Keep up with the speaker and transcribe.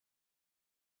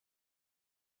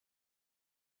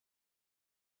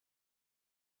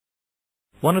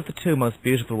One of the two most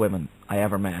beautiful women I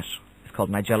ever met is called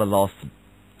Nigella Lawson.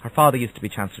 Her father used to be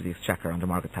Chancellor of the Exchequer under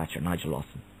Margaret Thatcher, Nigel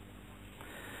Lawson.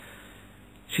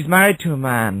 She's married to a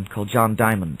man called John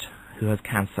Diamond, who has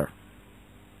cancer,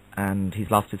 and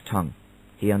he's lost his tongue.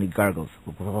 He only gurgles,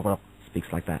 speaks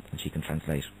like that, and she can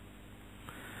translate.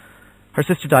 Her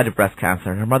sister died of breast cancer,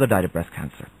 and her mother died of breast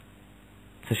cancer,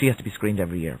 so she has to be screened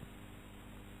every year.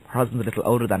 Her husband's a little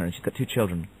older than her, and she's got two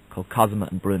children called Cosima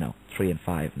and Bruno, 3 and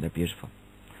 5, and they're beautiful.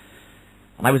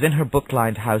 And I was in her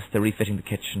book-lined house, they're refitting the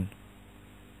kitchen,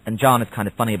 and John is kind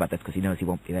of funny about this because he knows he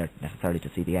won't be there necessarily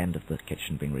to see the end of the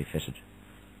kitchen being refitted.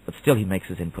 But still he makes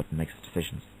his input and makes his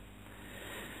decisions.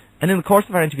 And in the course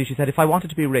of our interview she said, if I wanted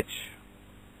to be rich,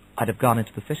 I'd have gone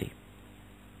into the city.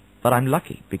 But I'm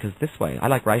lucky because this way, I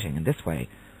like writing, and this way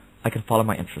I can follow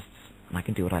my interests and I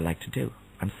can do what I like to do.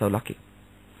 I'm so lucky.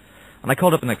 And I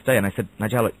called up the next day and I said,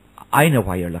 Nigella, I know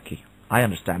why you're lucky. I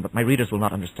understand, but my readers will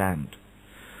not understand.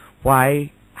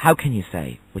 Why, how can you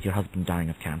say, with your husband dying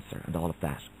of cancer and all of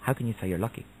that, how can you say you're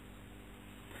lucky?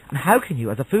 And how can you,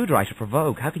 as a food writer for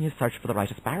Vogue, how can you search for the right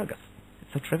asparagus?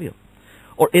 It's so trivial.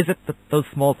 Or is it that those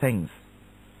small things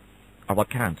are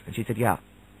what can't? And she said, yeah.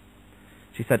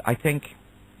 She said, I think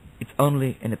it's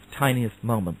only in its tiniest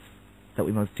moments that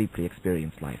we most deeply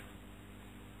experience life.